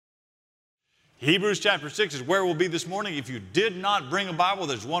Hebrews chapter 6 is where we'll be this morning. If you did not bring a Bible,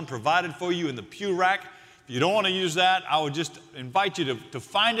 there's one provided for you in the pew rack. If you don't want to use that, I would just invite you to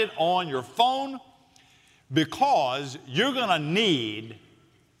find it on your phone, because you're going to need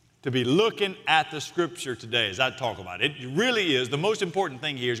to be looking at the Scripture today as I talk about it. It really is. The most important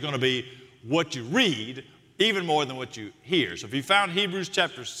thing here is going to be what you read, even more than what you hear. So if you found Hebrews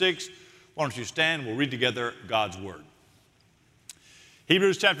chapter 6, why don't you stand? We'll read together God's Word.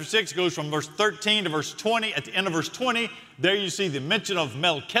 Hebrews chapter 6 goes from verse 13 to verse 20. At the end of verse 20, there you see the mention of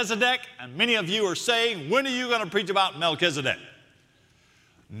Melchizedek. And many of you are saying, when are you going to preach about Melchizedek?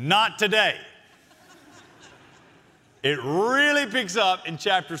 Not today. It really picks up in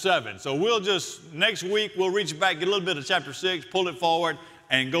chapter 7. So next week, we'll reach back, get a little bit of chapter 6, pull it forward,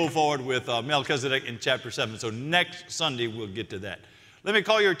 and go forward with Melchizedek in chapter 7. So next Sunday, we'll get to that. Let me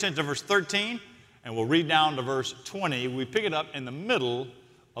call your attention to verse 13. And we'll read down to verse 20. We pick it up in the middle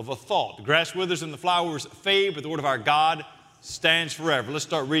of a thought. The grass withers and the flowers fade, but the word of our God stands forever. Let's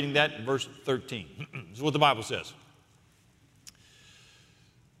start reading that in verse 13. This is what the Bible says.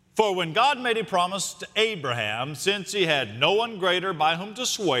 For when God made a promise to Abraham, since he had no one greater by whom to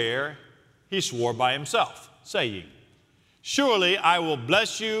swear, he swore by himself, saying, surely I will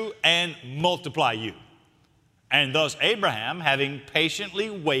bless you and multiply you. And thus Abraham, having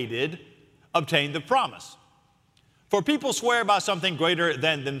patiently waited, obtained the promise. For people swear by something greater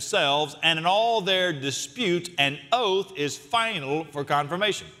than themselves, and in all their dispute, an oath is final for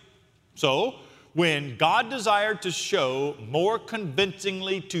confirmation. So, when God desired to show more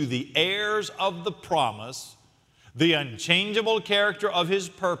convincingly to the heirs of the promise the unchangeable character of his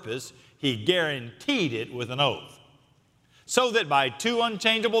purpose, he guaranteed it with an oath. So that by two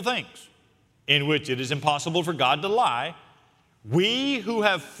unchangeable things, in which it is impossible for God to lie, we who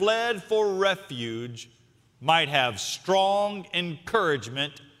have fled for refuge might have strong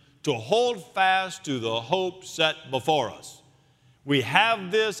encouragement to hold fast to the hope set before us. We have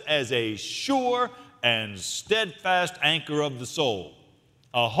this as a sure and steadfast anchor of the soul,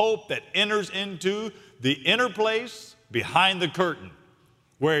 a hope that enters into the inner place behind the curtain,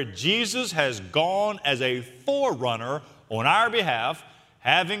 where Jesus has gone as a forerunner on our behalf,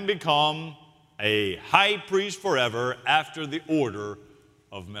 having become a high priest forever after the order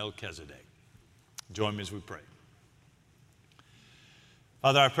of Melchizedek. Join me as we pray.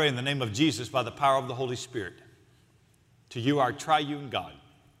 Father, I pray in the name of Jesus, by the power of the Holy Spirit, to you, our triune God,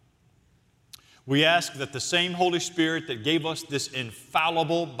 we ask that the same Holy Spirit that gave us this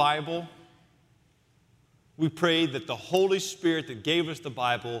infallible Bible, we pray that the Holy Spirit that gave us the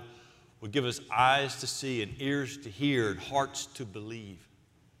Bible would give us eyes to see and ears to hear and hearts to believe.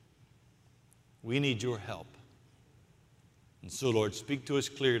 We need your help. And so, Lord, speak to us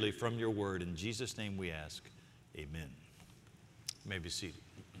clearly from your word. In Jesus' name we ask, amen. You may be seated.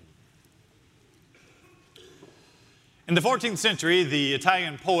 In the 14th century, the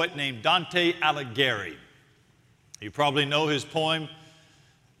Italian poet named Dante Alighieri, you probably know his poem.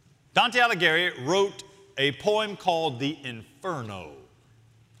 Dante Alighieri wrote a poem called the Inferno.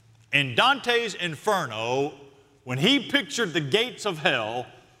 In Dante's Inferno, when he pictured the gates of hell,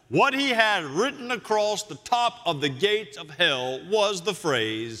 what he had written across the top of the gates of hell was the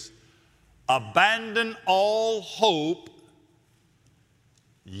phrase, abandon all hope,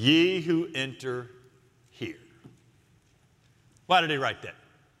 ye who enter here. Why did he write that?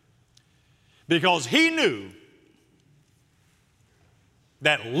 Because he knew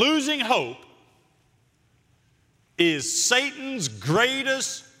that losing hope is Satan's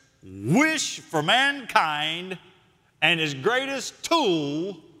greatest wish for mankind and his greatest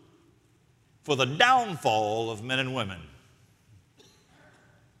tool for the downfall of men and women.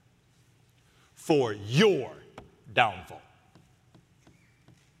 For your downfall.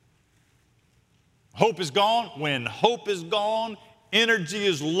 Hope is gone. When hope is gone, energy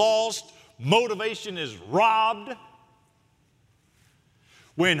is lost, motivation is robbed.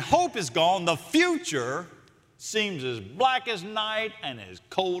 When hope is gone, the future seems as black as night and as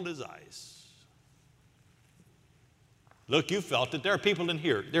cold as ice. Look, you felt it. There are people in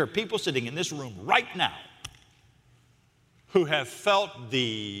here. There are people sitting in this room right now who have felt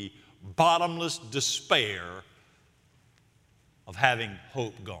the bottomless despair of having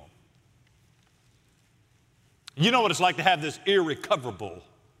hope gone. You know what it's like to have this irrecoverable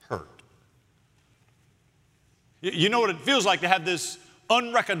hurt. You know what it feels like to have this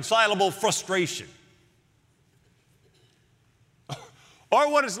unreconcilable frustration.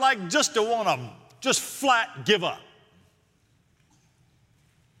 Or what it's like just to want to just flat give up.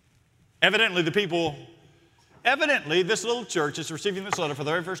 Evidently, this little church is receiving this letter for the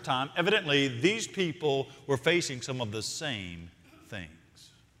very first time. Evidently, these people were facing some of the same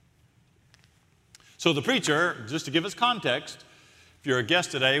things. So the preacher, just to give us context, if you're a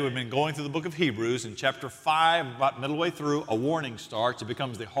guest today, we've been going through the book of Hebrews. In chapter 5, about middle way through, a warning starts. It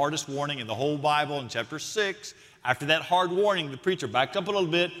becomes the hardest warning in the whole Bible. In chapter 6, after that hard warning, the preacher backed up a little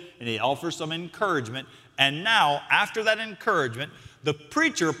bit and he offers some encouragement. And now, after that encouragement, the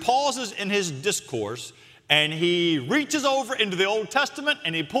preacher pauses in his discourse and he reaches over into the Old Testament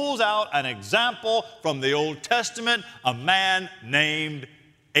and he pulls out an example from the Old Testament, a man named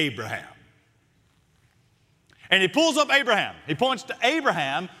Abraham. And he pulls up Abraham. He points to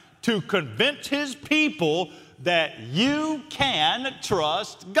Abraham to convince his people that you can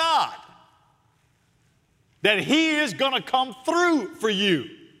trust God. That He is going to come through for you.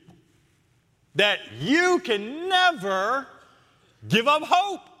 That you can never give up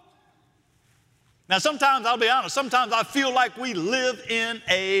hope. Now sometimes, I'll be honest, sometimes I feel like we live in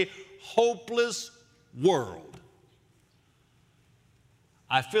a hopeless world.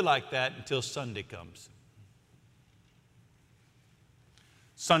 I feel like that until Sunday comes.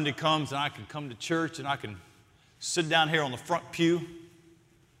 Sunday comes and I can come to church and I can sit down here on the front pew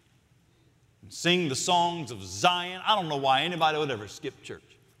and sing the songs of Zion. I don't know why anybody would ever skip church.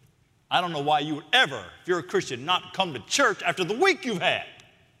 I don't know why you would ever, if you're a Christian, not come to church after the week you've had.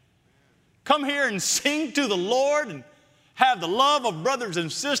 Come here and sing to the Lord and have the love of brothers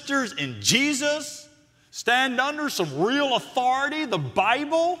and sisters in Jesus. Stand under some real authority, the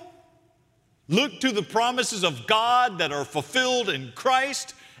Bible. Look to the promises of God that are fulfilled in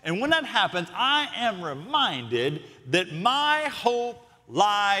Christ. And when that happens, I am reminded that my hope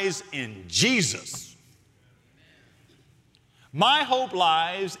lies in Jesus. My hope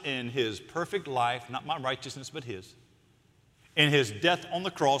lies in His perfect life, not my righteousness, but His. In His death on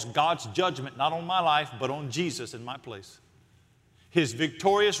the cross, God's judgment, not on my life, but on Jesus in my place. His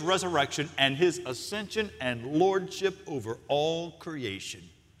victorious resurrection and His ascension and lordship over all creation.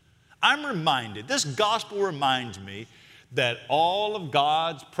 I'm reminded, this gospel reminds me that all of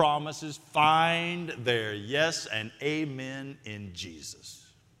God's promises find their yes and amen in Jesus.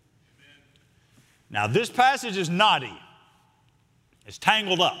 Amen. Now this passage is knotty. It's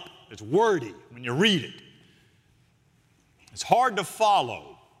tangled up. It's wordy when you read it. It's hard to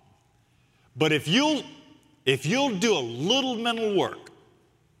follow. But if you'll do a little mental work,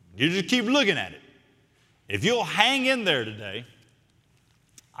 you just keep looking at it. If you'll hang in there today,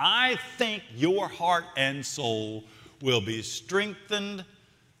 I think your heart and soul will be strengthened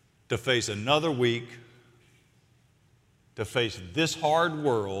to face another week, to face this hard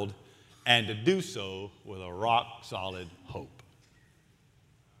world, and to do so with a rock-solid hope.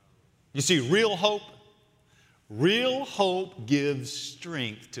 You see, real hope gives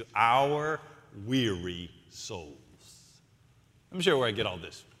strength to our weary souls. Let me show you where I get all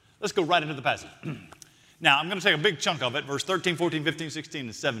this. Let's go right into the passage. Now, I'm going to take a big chunk of it, verse 13, 14, 15, 16,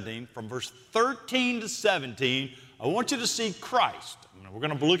 and 17. From verse 13 to 17, I want you to see Christ. We're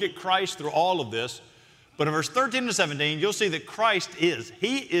going to look at Christ through all of this. But in verse 13 to 17, you'll see that Christ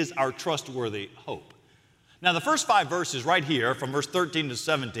He is our trustworthy hope. Now, the first 5 verses right here, from verse 13 to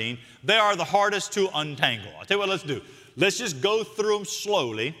 17, they are the hardest to untangle. I'll tell you what let's do. Let's just go through them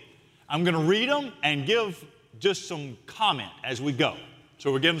slowly. I'm going to read them and give just some comment as we go.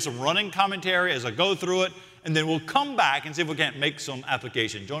 So we're giving some running commentary as I go through it, and then we'll come back and see if we can't make some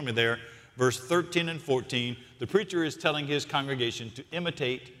application. Join me there, verse 13 and 14. The preacher is telling his congregation to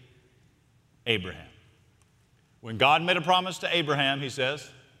imitate Abraham. When God made a promise to Abraham, he says,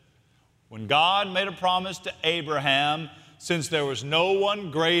 when God made a promise to Abraham, since there was no one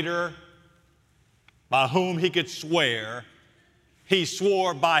greater by whom he could swear, he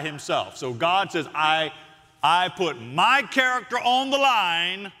swore by himself. So God says, I put my character on the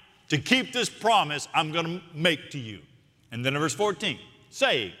line to keep this promise I'm going to make to you. And then in verse 14,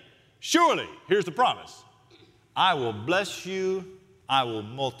 saying, surely, here's the promise, I will bless you, I will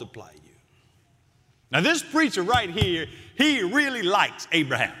multiply you. Now this preacher right here, he really likes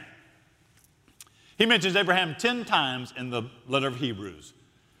Abraham. He mentions Abraham 10 times in the letter of Hebrews.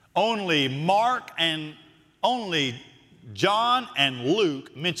 Only John and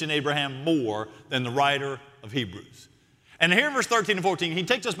Luke mention Abraham more than the writer of Hebrews. And here in verse 13 and 14, he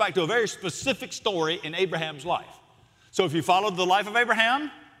takes us back to a very specific story in Abraham's life. So if you followed the life of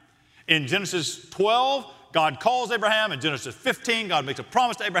Abraham, in Genesis 12, God calls Abraham. In Genesis 15, God makes a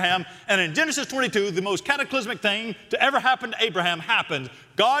promise to Abraham. And in Genesis 22, the most cataclysmic thing to ever happen to Abraham happens.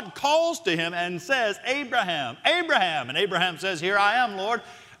 God calls to him and says, Abraham, Abraham. And Abraham says, here I am, Lord.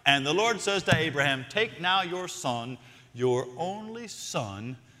 And the Lord says to Abraham, take now your son, your only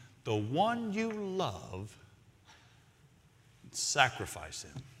son, the one you love, and sacrifice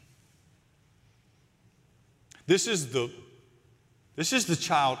him. This is the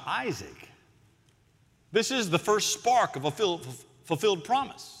child Isaac This is the first spark of a fulfilled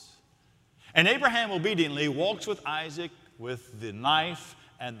promise. And Abraham obediently walks with Isaac with the knife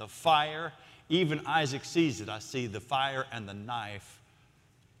and the fire. Even Isaac sees it. I see the fire and the knife.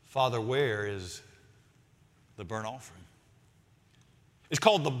 Father, where is the burnt offering? It's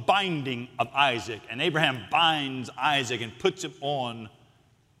called the binding of Isaac. And Abraham binds Isaac and puts him on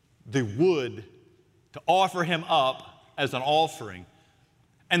the wood to offer him up as an offering.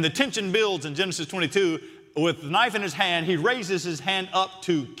 And the tension builds in Genesis 22. With the knife in his hand, he raises his hand up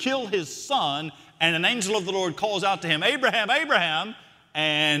to kill his son, and an angel of the Lord calls out to him, Abraham, Abraham.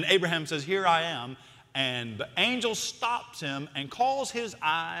 And Abraham says, here I am. And the angel stops him and calls his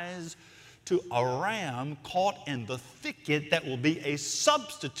eyes to a ram caught in the thicket that will be a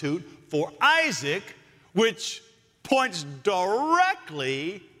substitute for Isaac, which points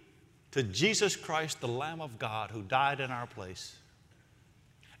directly to Jesus Christ, the Lamb of God, who died in our place.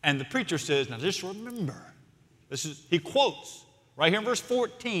 And the preacher says, now just remember, he quotes right here in verse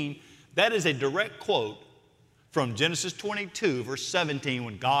 14, that is a direct quote from Genesis 22, verse 17,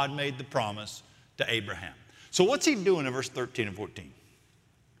 when God made the promise to Abraham. So what's he doing in verse 13 and 14?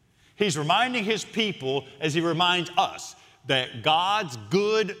 He's reminding his people, as he reminds us, that God's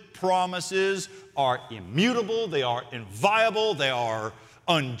good promises are immutable, they are inviolable, they are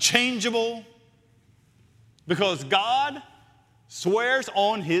unchangeable, because God swears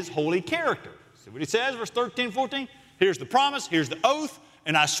on his holy character. See what he says, verse 13, 14? Here's the promise, here's the oath,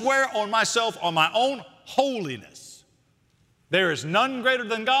 and I swear on myself, on my own holiness. There is none greater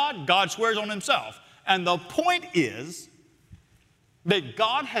than God. God swears on himself. And the point is that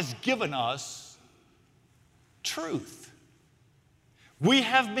God has given us truth. We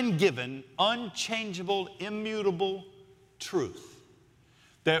have been given unchangeable, immutable truth.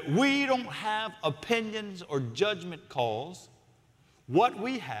 That we don't have opinions or judgment calls. What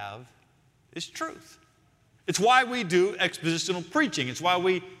we have is truth. It's why we do expositional preaching. It's why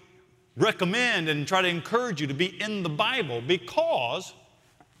we recommend and try to encourage you to be in the Bible, because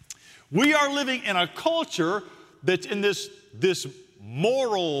we are living in a culture that's in this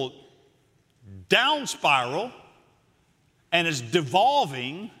moral down spiral, and is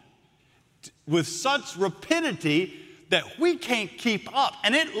devolving with such rapidity that we can't keep up.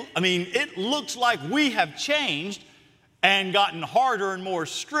 And it looks like we have changed and gotten harder and more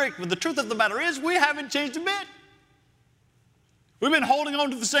strict, but the truth of the matter is we haven't changed a bit. We've been holding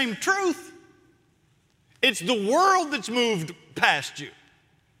on to the same truth. It's the world that's moved past you.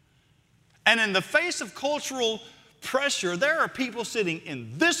 And in the face of cultural pressure, there are people sitting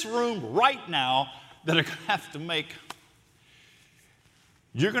in this room right now that are going to have to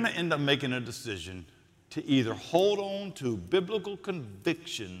you're going to end up making a decision to either hold on to biblical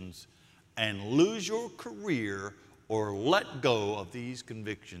convictions and lose your career, or let go of these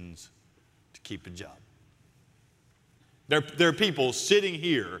convictions to keep a job. There are people sitting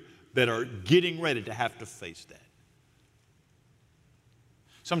here that are getting ready to have to face that.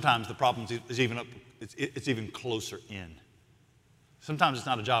 Sometimes the problem is it's even closer in. Sometimes it's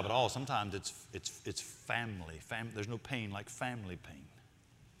not a job at all. Sometimes it's family. There's no pain like family pain.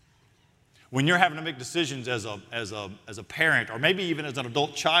 When you're having to make decisions as a parent, or maybe even as an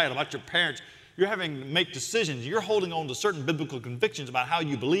adult child about your parents, you're having to make decisions. You're holding on to certain biblical convictions about how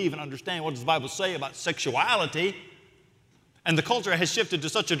you believe and understand what does the Bible say about sexuality. And the culture has shifted to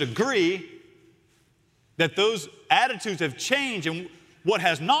such a degree that those attitudes have changed, and what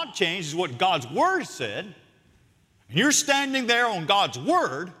has not changed is what God's Word said. And you're standing there on God's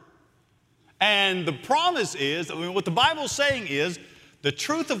Word, and the promise is, what the Bible's saying is, the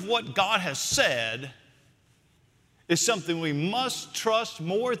truth of what God has said is something we must trust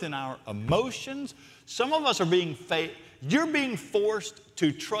more than our emotions. Some of us are you're being forced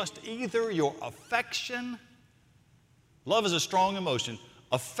to trust either your affection, love is a strong emotion,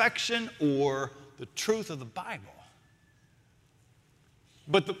 affection, or the truth of the Bible.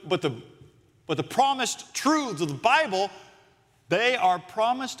 But the promised truths of the Bible, they are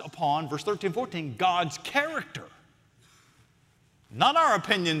promised upon, verse 13, 14, God's character. Not our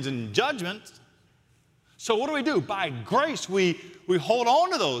opinions and judgments. So what do? By grace, we hold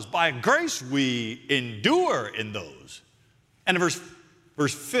on to those. By grace, we endure in those. And in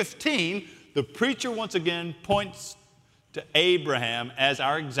verse 15, the preacher once again points to Abraham as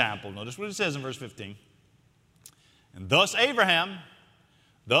our example. Notice what it says in verse 15. And thus Abraham,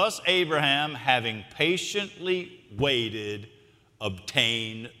 having patiently waited,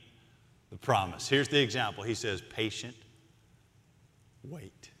 obtained the promise. Here's the example. He says, patient,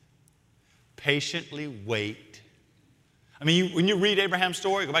 wait. Patiently wait. I mean, when you read Abraham's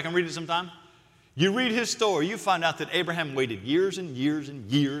story, go back and read it sometime. You read his story, you find out that Abraham waited years and years and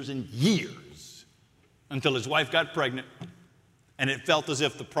years and years until his wife got pregnant, and it felt as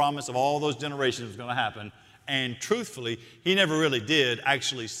if the promise of all those generations was going to happen. And truthfully, he never really did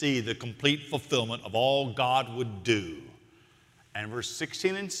actually see the complete fulfillment of all God would do. And verse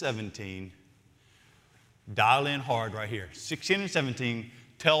 16 and 17, dial in hard right here. 16 and 17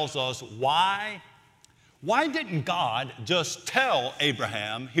 tells us why didn't God just tell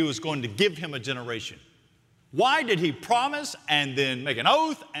Abraham he was going to give him a generation? Why did he promise and then make an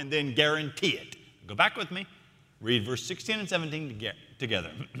oath and then guarantee it? Go back with me. Read verse 16 and 17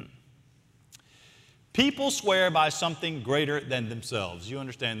 together. People swear by something greater than themselves. You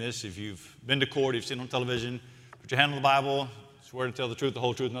understand this. If you've been to court, you've seen it on television, put your hand on the Bible, swear to tell the truth, the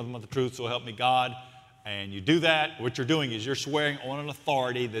whole truth, nothing but the truth, so help me God. And you do that, what you're doing is you're swearing on an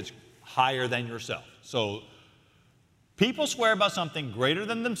authority that's higher than yourself. So people swear by something greater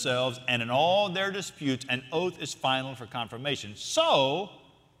than themselves, and in all their disputes, an oath is final for confirmation. So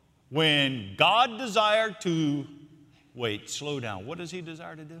when God desired to, slow down. What does he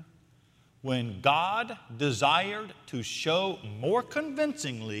desire to do? When God desired to show more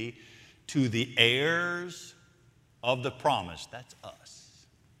convincingly to the heirs of the promise, that's us.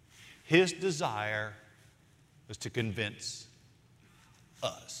 His desire was to convince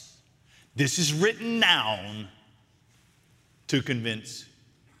us. This is written down to convince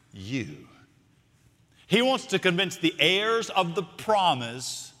you. He wants to convince the heirs of the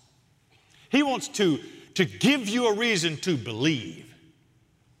promise. He wants to give you a reason to believe.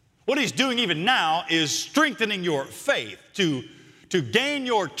 What he's doing even now is strengthening your faith, to gain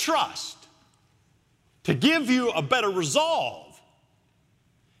your trust, to give you a better resolve.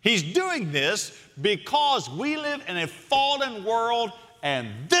 He's doing this because we live in a fallen world, and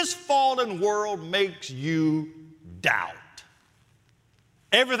this fallen world makes you doubt.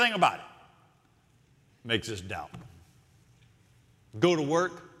 Everything about it makes us doubt. Go to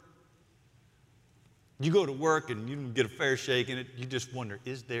work. You go to work and you don't get a fair shake in it. You just wonder,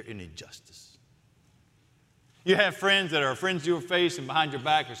 is there any justice? You have friends that are friends to your face and behind your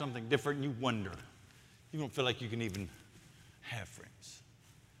back or something different, and you wonder. You don't feel like you can even have friends.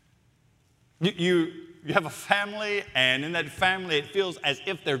 You have a family, and in that family it feels as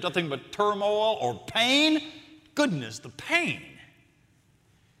if there's nothing but turmoil or pain. Goodness, the pain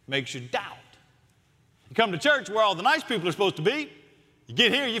makes you doubt. You come to church where all the nice people are supposed to be. You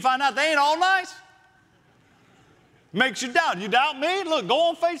get here, you find out they ain't all nice. Makes you doubt. You doubt me? Look, go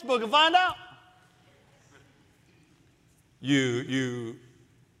on Facebook and find out. You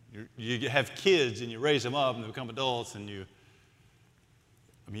have kids and you raise them up and they become adults, and you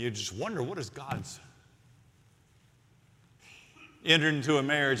just wonder, what is God's? You entered into a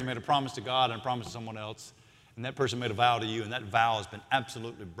marriage and made a promise to God and a promise to someone else, and that person made a vow to you, and that vow has been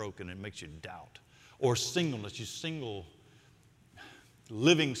absolutely broken, and it makes you doubt. Or singleness,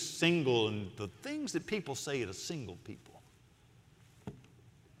 living single, and the things that people say to single people,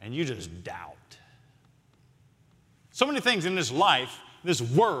 and you just doubt. So many things in this life, this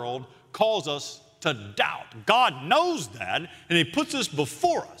world, cause us to doubt. God knows that, and he puts this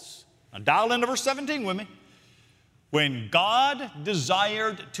before us. Now dial into verse 17 with me. When God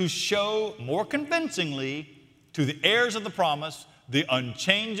desired to show more convincingly to the heirs of the promise the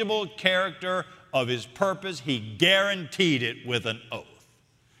unchangeable character of his purpose, he guaranteed it with an oath.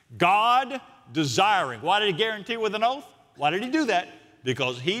 God desiring. Why did he guarantee with an oath? Why did he do that?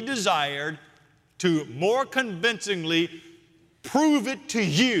 Because he desired to more convincingly prove it to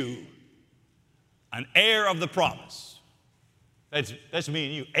you, an heir of the promise. That's me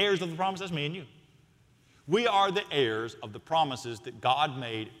and you. Heirs of the promise, that's me and you. We are the heirs of the promises that God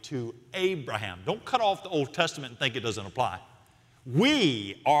made to Abraham. Don't cut off the Old Testament and think it doesn't apply.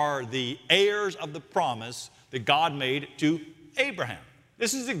 We are the heirs of the promise that God made to Abraham.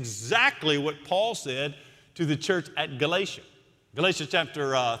 This is exactly what Paul said to the church at Galatia. Galatians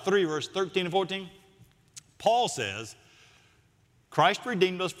chapter 3, verse 13 and 14. Paul says, Christ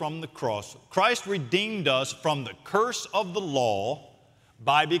redeemed us from the cross. Christ redeemed us from the curse of the law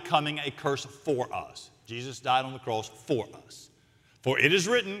by becoming a curse for us. Jesus died on the cross for us. For it is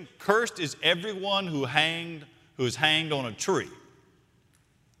written, cursed is everyone who is hanged on a tree.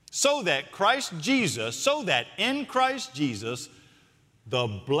 So that in Christ Jesus, the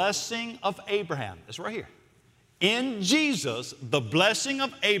blessing of Abraham, that's right here. In Jesus, the blessing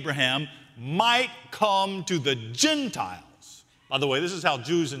of Abraham might come to the Gentiles. By the way, this is how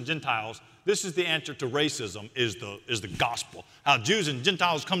Jews and Gentiles, this is the answer to racism, is the gospel. How Jews and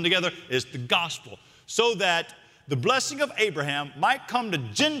Gentiles come together is the gospel. So that the blessing of Abraham might come to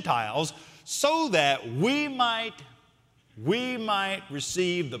Gentiles, so that we might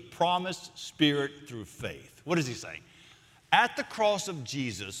receive the promised Spirit through faith. What is he saying? At the cross of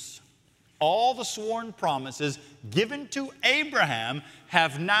Jesus, all the sworn promises given to Abraham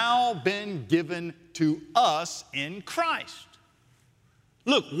have now been given to us in Christ.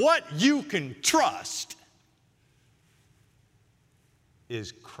 Look, what you can trust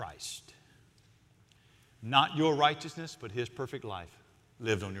is Christ. Not your righteousness, but his perfect life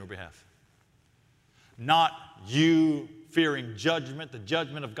lived on your behalf. Not you fearing judgment, the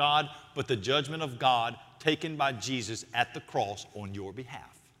judgment of God, but the judgment of God taken by Jesus at the cross on your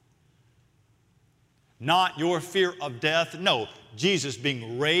behalf. Not your fear of death. No, Jesus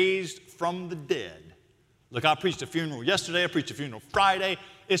being raised from the dead. Look, I preached a funeral yesterday. I preached a funeral Friday.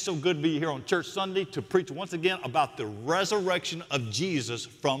 It's so good to be here on Church Sunday to preach once again about the resurrection of Jesus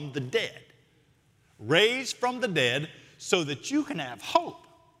from the dead. Raised from the dead so that you can have hope.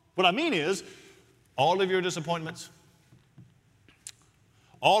 What I mean is, all of your disappointments,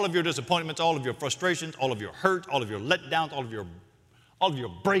 all of your frustrations, all of your hurt, all of your letdowns, all of your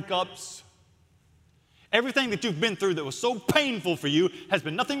breakups, everything that you've been through that was so painful for you has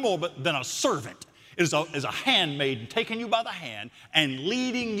been nothing more than a servant. It is a handmaiden taking you by the hand and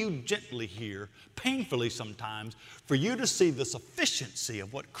leading you gently here, painfully sometimes, for you to see the sufficiency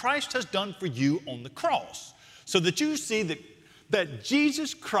of what Christ has done for you on the cross, so that you see that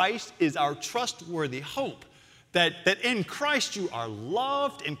Jesus Christ is our trustworthy hope, that in Christ you are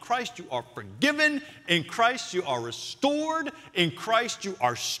loved, in Christ you are forgiven, in Christ you are restored, in Christ you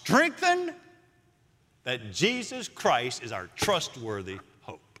are strengthened, that Jesus Christ is our trustworthy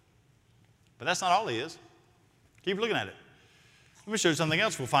hope. But that's not all he is. Keep looking at it. Let me show you something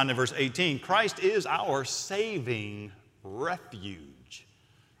else we'll find in verse 18. Christ is our saving refuge.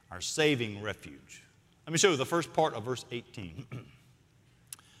 Our saving refuge. Let me show you the first part of verse 18.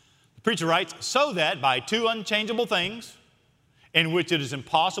 The preacher writes, so that by two unchangeable things, in which it is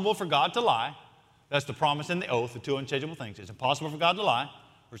impossible for God to lie, that's the promise and the oath, the two unchangeable things. It's impossible for God to lie.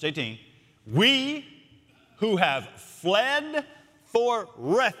 Verse 18, we who have fled for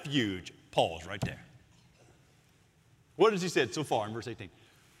refuge. Pause right there. What has he said so far in verse 18?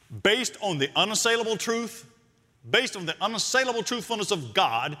 Based on the unassailable truth, based on the unassailable truthfulness of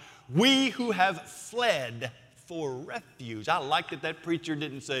God, we who have fled for refuge. I like that preacher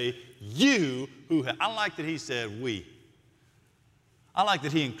didn't say you who have. I like that he said we. I like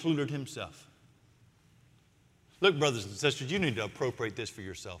that he included himself. Look, brothers and sisters, you need to appropriate this for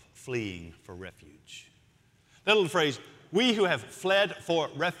yourself, fleeing for refuge. That little phrase, we who have fled for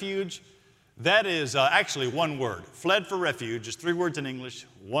refuge, that is actually one word. Fled for refuge is 3 words in English,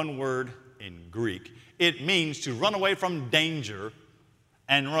 1 word in Greek. It means to run away from danger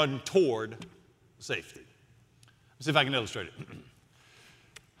and run toward safety. Let's see if I can illustrate it.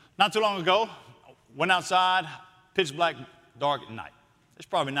 Not too long ago, went outside, pitch black, dark at night. It's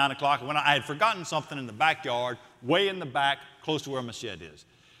probably 9 o'clock when I had forgotten something in the backyard, way in the back, close to where my shed is.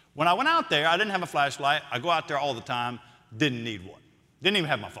 When I went out there, I didn't have a flashlight. I go out there all the time, didn't need one. Didn't even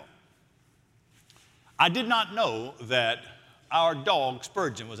have my phone. I did not know that our dog,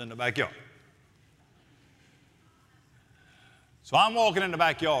 Spurgeon, was in the backyard. So I'm walking in the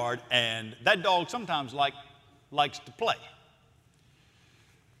backyard, and that dog sometimes likes to play.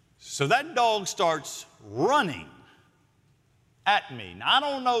 So that dog starts running at me. Now, I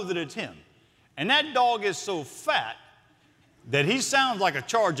don't know that it's him. And that dog is so fat that he sounds like a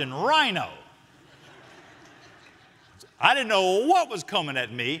charging rhino. I didn't know what was coming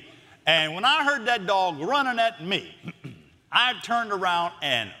at me. And when I heard that dog running at me, I turned around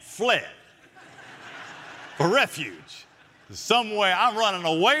and fled for refuge. Somewhere, I'm running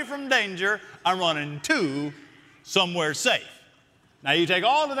away from danger. I'm running to somewhere safe. Now, you take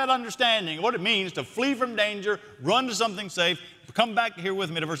all of that understanding of what it means to flee from danger, run to something safe, come back here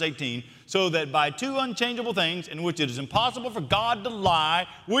with me to verse 18, so that by two unchangeable things in which it is impossible for God to lie,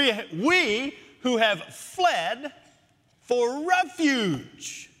 we who have fled for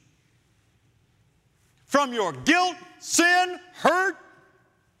refuge from your guilt, sin, hurt,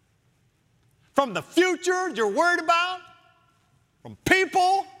 from the future you're worried about, from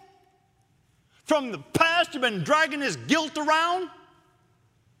people, from the past you've been dragging this guilt around.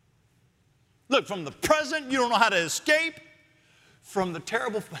 Look, from the present you don't know how to escape, from the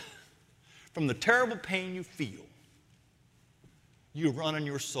terrible pain you feel. You run in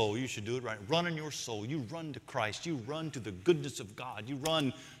your soul. You should do it right. Run in your soul. You run to Christ. You run to the goodness of God. You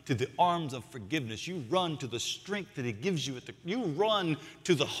run to the arms of forgiveness. You run to the strength that he gives you. You run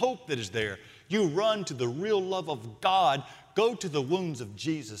to the hope that is there. You run to the real love of God. Go to the wounds of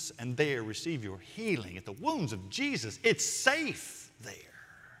Jesus and there receive your healing. At the wounds of Jesus, it's safe there.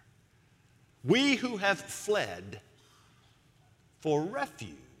 We who have fled for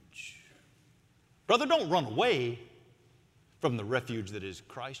refuge. Brother, don't run away. from the refuge that is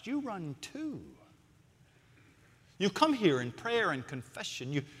Christ, you run too. You come here in prayer and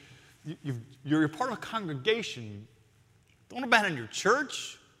confession. You're a part of a congregation. Don't abandon your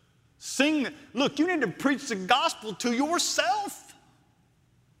church. Sing. Look, you need to preach the gospel to yourself.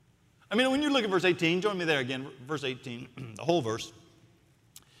 I mean, when you look at verse 18, join me there again, verse 18, the whole verse.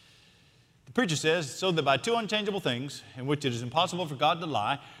 The preacher says, so that by two unchangeable things, in which it is impossible for God to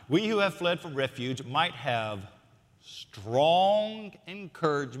lie, we who have fled from refuge might have strong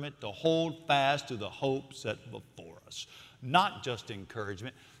encouragement to hold fast to the hope set before us. Not just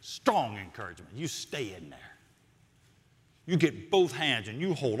encouragement, strong encouragement. You stay in there. You get both hands and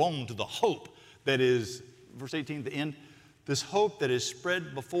you hold on to the hope that is, verse 18, the end, this hope that is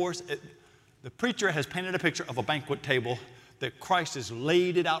spread before us. The preacher has painted a picture of a banquet table that Christ has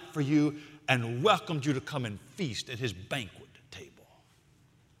laid it out for you and welcomed you to come and feast at his banquet table.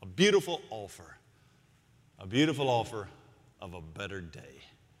 A beautiful offer. A beautiful offer of a better day.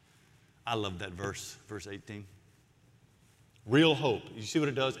 I love that verse 18. Real hope. You see what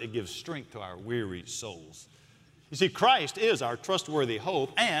it does? It gives strength to our weary souls. You see, Christ is our trustworthy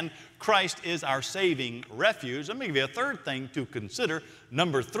hope, and Christ is our saving refuge. Let me give you a third thing to consider.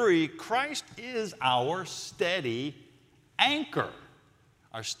 Number 3, Christ is our steady anchor.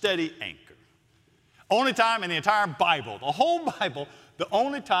 Our steady anchor. Only time in the entire Bible, the whole Bible, the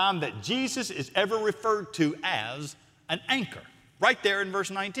only time that Jesus is ever referred to as an anchor. Right there in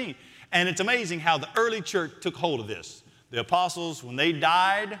verse 19. And it's amazing how the early church took hold of this. The apostles, when they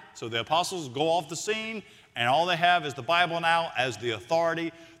died, so the apostles go off the scene, and all they have is the Bible now as the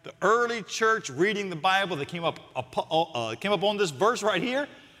authority. The early church reading the Bible, they came up on this verse right here,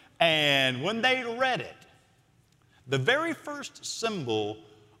 and when they read it, the very first symbol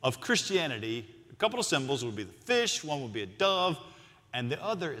of Christianity, a couple of symbols would be the fish, one would be a dove, and the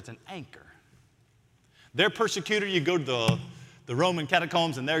other is an anchor. They're persecuted. You go to the Roman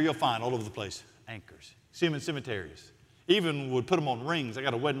catacombs, and there you'll find all over the place anchors. See them in cemeteries. Even would put them on rings. I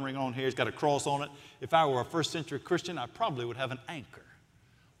got a wedding ring on here. It's got a cross on it. If I were a first century Christian, I probably would have an anchor.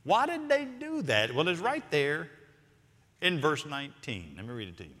 Why did they do that? Well, it's right there in verse 19. Let me read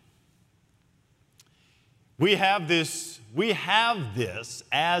it to you. We have this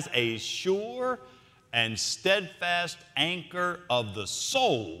as a sure and steadfast anchor of the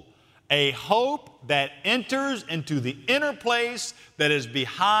soul, a hope that enters into the inner place that is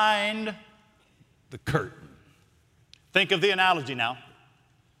behind the curtain. Think of the analogy now.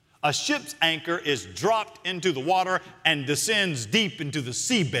 A ship's anchor is dropped into the water and descends deep into the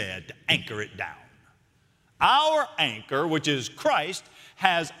seabed to anchor it down. Our anchor, which is Christ,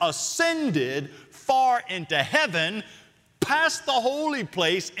 has ascended far into heaven, past the holy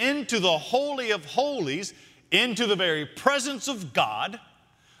place, into the Holy of Holies, into the very presence of God.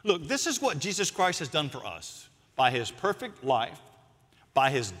 Look, this is what Jesus Christ has done for us. By his perfect life, by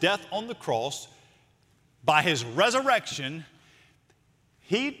his death on the cross, by his resurrection,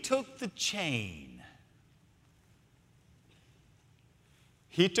 he took the chain.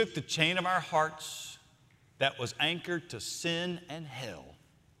 He took the chain of our hearts that was anchored to sin and hell.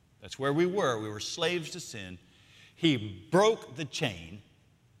 That's where we were. We were slaves to sin. He broke the chain.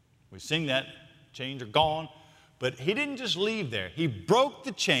 We sing that, chains are gone. But he didn't just leave there. He broke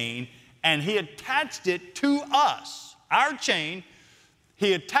the chain and he attached it to us. Our chain,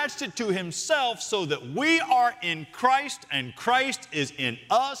 he attached it to himself so that we are in Christ and Christ is in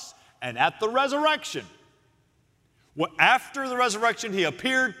us. And at the resurrection, after the resurrection, he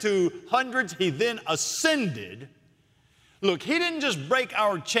appeared to hundreds. He then ascended. Look, he didn't just break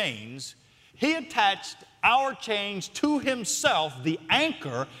our chains. He attached our chains to himself, the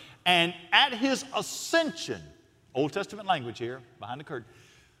anchor, and at his ascension, Old Testament language here, behind the curtain,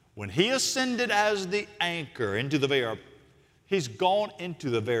 when he ascended as the anchor into the very, he's gone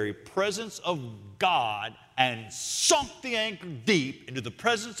into the very presence of God and sunk the anchor deep into the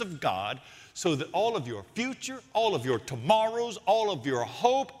presence of God so that all of your future, all of your tomorrows, all of your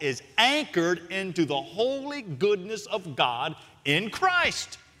hope is anchored into the holy goodness of God in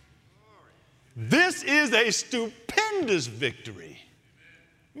Christ. This is a stupendous victory.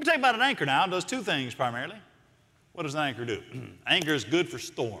 Let me tell you about an anchor now. It does two things primarily. What does an anchor do? Anchor is good for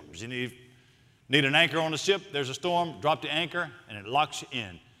storms. You need an anchor on the ship, there's a storm, drop the anchor, and it locks you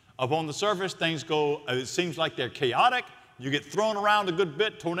in. Up on the surface, things go, it seems like they're chaotic. You get thrown around a good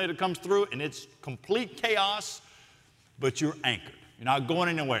bit, tornado comes through, and it's complete chaos, but you're anchored. You're not going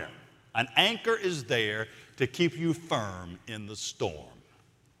anywhere. An anchor is there to keep you firm in the storm.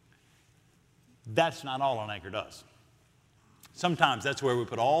 That's not all an anchor does. Sometimes that's where we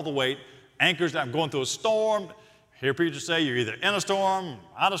put all the weight. Anchors, I'm going through a storm. Hear preachers say you're either in a storm,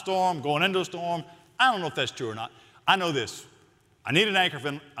 out of a storm, going into a storm. I don't know if that's true or not. I know this. I need an anchor if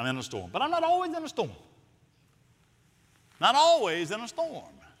I'm in a storm. But I'm not always in a storm. Not always in a storm.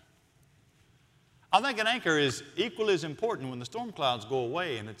 I think an anchor is equally as important when the storm clouds go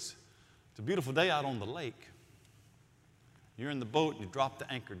away and it's a beautiful day out on the lake. You're in the boat and you drop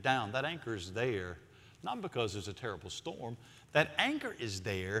the anchor down. That anchor is there not because there's a terrible storm. That anchor is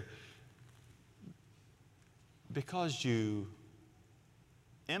there because you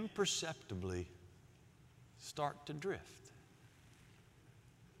imperceptibly start to drift.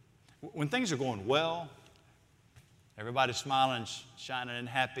 When things are going well, everybody's smiling, shining and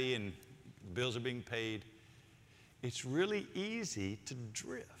happy, and the bills are being paid, it's really easy to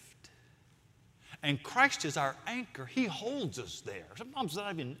drift. And Christ is our anchor. He holds us there. Sometimes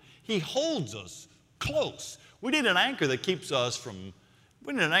He holds us close. We need an anchor that keeps us firm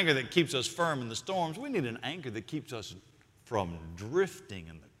in the storms. We need an anchor that keeps us from drifting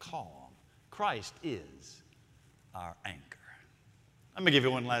in the calm. Christ is our anchor. Let me give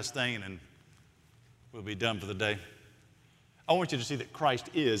you one last thing and then we'll be done for the day. I want you to see that Christ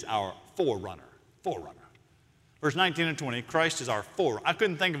is our forerunner. Forerunner. Verse 19 and 20, Christ is our forerunner. I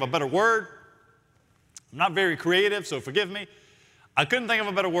couldn't think of a better word. I'm not very creative, so forgive me. I couldn't think of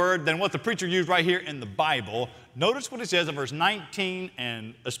a better word than what the preacher used right here in the Bible. Notice what it says in verse 19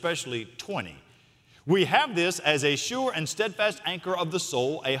 and especially 20. We have this as a sure and steadfast anchor of the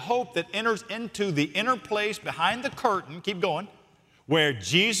soul, a hope that enters into the inner place behind the curtain, keep going, where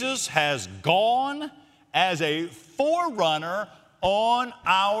Jesus has gone as a forerunner on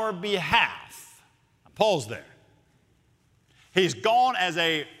our behalf. Pause there. He's gone as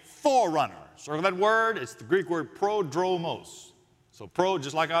a forerunner. Circle that word. It's the Greek word prodromos. So pro,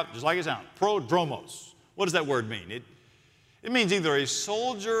 just like it sounds, prodromos. What does that word mean? It means either a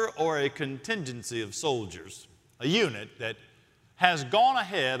soldier or a contingency of soldiers, a unit that has gone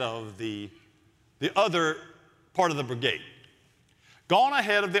ahead of the other part of the brigade, gone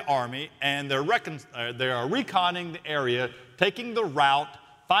ahead of the army, and they are reconning the area, taking the route,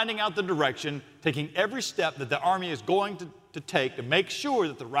 finding out the direction, taking every step that the army is going to take to make sure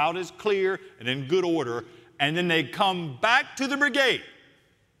that the route is clear and in good order, and then they come back to the brigade.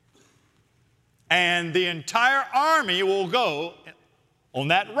 And the entire army will go on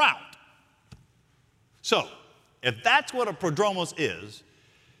that route. So, if that's what a prodromos is,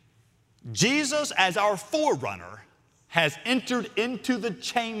 Jesus as our forerunner has entered into the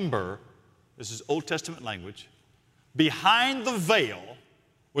chamber, this is Old Testament language, behind the veil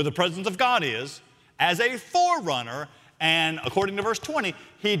where the presence of God is, as a forerunner. And according to verse 20,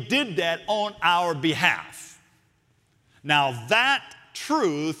 He did that on our behalf. Now that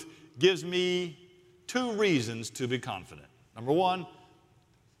truth gives me two reasons to be confident. Number one,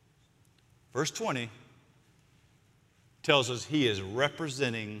 verse 20 tells us He is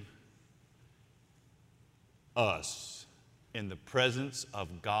representing us in the presence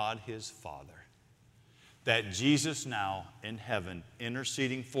of God His Father. That Jesus now in heaven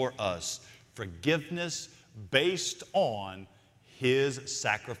interceding for us, forgiveness based on His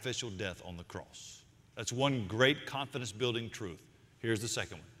sacrificial death on the cross. That's one great confidence-building truth. Here's the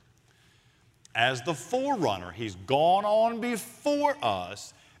second one. As the forerunner, He's gone on before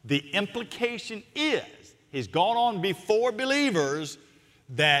us. The implication is He's gone on before believers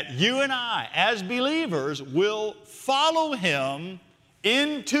that you and I, as believers, will follow Him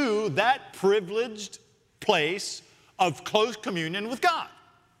into that privileged place of close communion with God.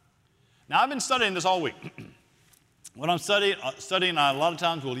 Now, I've been studying this all week. When I'm studying, a lot of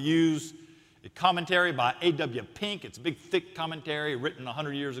times we'll use a commentary by A.W. Pink. It's a big, thick commentary written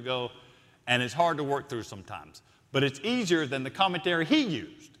 100 years ago, and it's hard to work through sometimes. But it's easier than the commentary he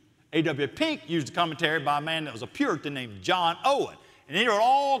used. A.W. Pink used a commentary by a man that was a Puritan named John Owen, and he wrote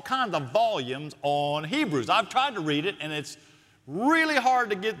all kinds of volumes on Hebrews. I've tried to read it, and it's really hard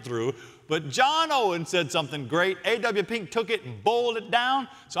to get through. But John Owen said something great. A.W. Pink took it and boiled it down.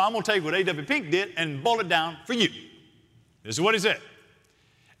 So I'm going to take what A.W. Pink did and boil it down for you. This is what he said.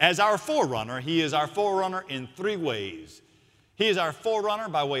 As our forerunner, He is our forerunner in three ways. He is our forerunner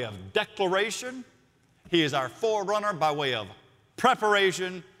by way of declaration. He is our forerunner by way of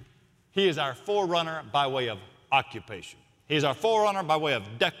preparation. He is our forerunner by way of occupation. He is our forerunner by way of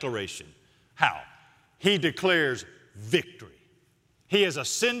declaration. How? He declares victory. He has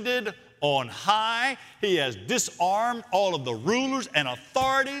ascended on high. He has disarmed all of the rulers and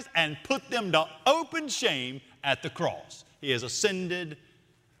authorities and put them to open shame at the cross. He has ascended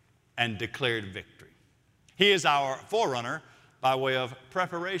and declared victory. He is our forerunner by way of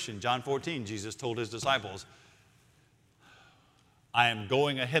preparation. John 14, Jesus told His disciples, I am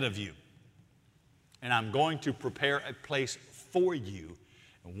going ahead of you, and I'm going to prepare a place for you.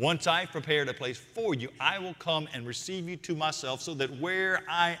 And once I've prepared a place for you, I will come and receive you to myself, so that where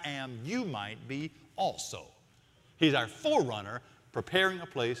I am, you might be also. He's our forerunner, preparing a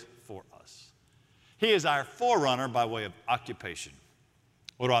place for us. He is our forerunner by way of occupation.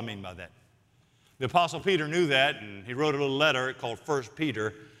 What do I mean by that? The Apostle Peter knew that, and he wrote a little letter called 1 Peter.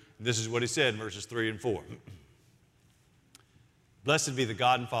 And this is what he said in verses 3 and 4. Blessed be the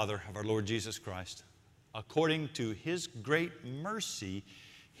God and Father of our Lord Jesus Christ. According to his great mercy,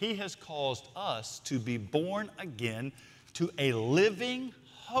 he has caused us to be born again to a living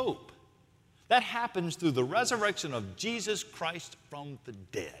hope. That happens through the resurrection of Jesus Christ from the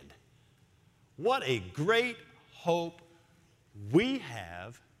dead. What a great hope we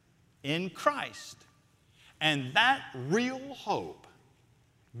have in Christ. And that real hope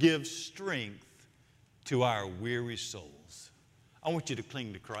gives strength to our weary souls. I want you to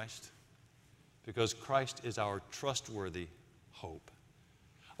cling to Christ, because Christ is our trustworthy hope.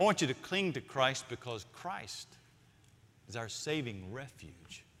 I want you to cling to Christ because Christ is our saving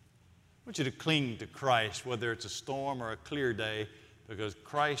refuge. I want you to cling to Christ, whether it's a storm or a clear day, because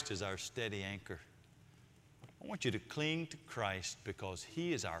Christ is our steady anchor. I want you to cling to Christ because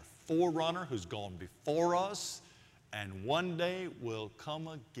he is our forerunner who's gone before us and one day will come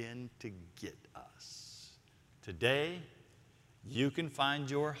again to get us. Today, you can find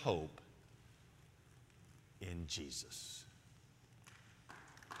your hope in Jesus.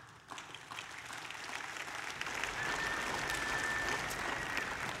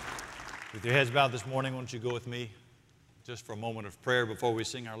 With your heads bowed this morning, why don't you go with me just for a moment of prayer before we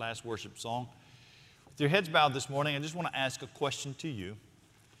sing our last worship song. With your heads bowed this morning, I just want to ask a question to you.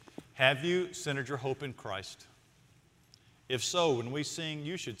 Have you centered your hope in Christ? If so, when we sing,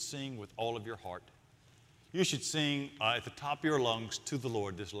 you should sing with all of your heart. You should sing at the top of your lungs to the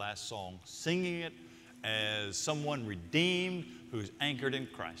Lord this last song, singing it as someone redeemed who's anchored in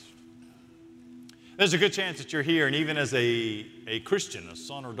Christ. There's a good chance that you're here, and even as a Christian, a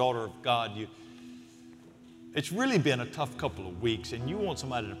son or daughter of God, it's really been a tough couple of weeks, and you want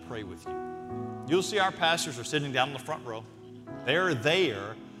somebody to pray with you. You'll see our pastors are sitting down in the front row. They're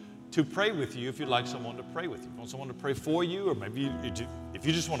there to pray with you if you'd like someone to pray with you. If you want someone to pray for you, or maybe if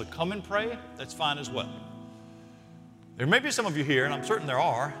you just want to come and pray, that's fine as well. There may be some of you here, and I'm certain there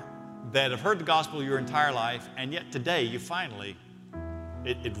are, that have heard the gospel your entire life, and yet today you finally,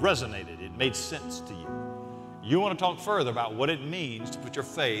 it resonated, it made sense to you. You want to talk further about what it means to put your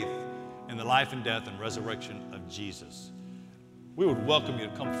faith in the life and death and resurrection of Jesus. We would welcome you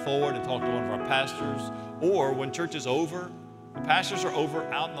to come forward and talk to one of our pastors, or when church is over, the pastors are over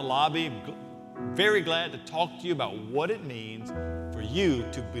out in the lobby, very glad to talk to you about what it means for you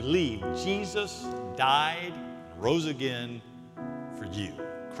to believe Jesus died and rose again for you.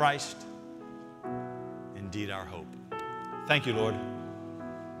 Christ, indeed our hope. Thank you, Lord.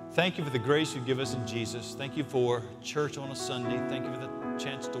 Thank you for the grace you give us in Jesus. Thank you for church on a Sunday. Thank you for the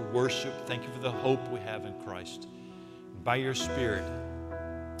chance to worship. Thank you for the hope we have in Christ. By your Spirit,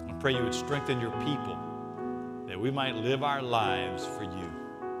 I pray you would strengthen your people, that we might live our lives for you.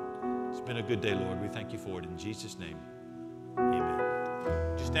 It's been a good day, Lord. We thank you for it. In Jesus' name,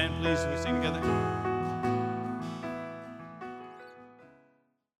 amen. Would you stand, please, as we sing together?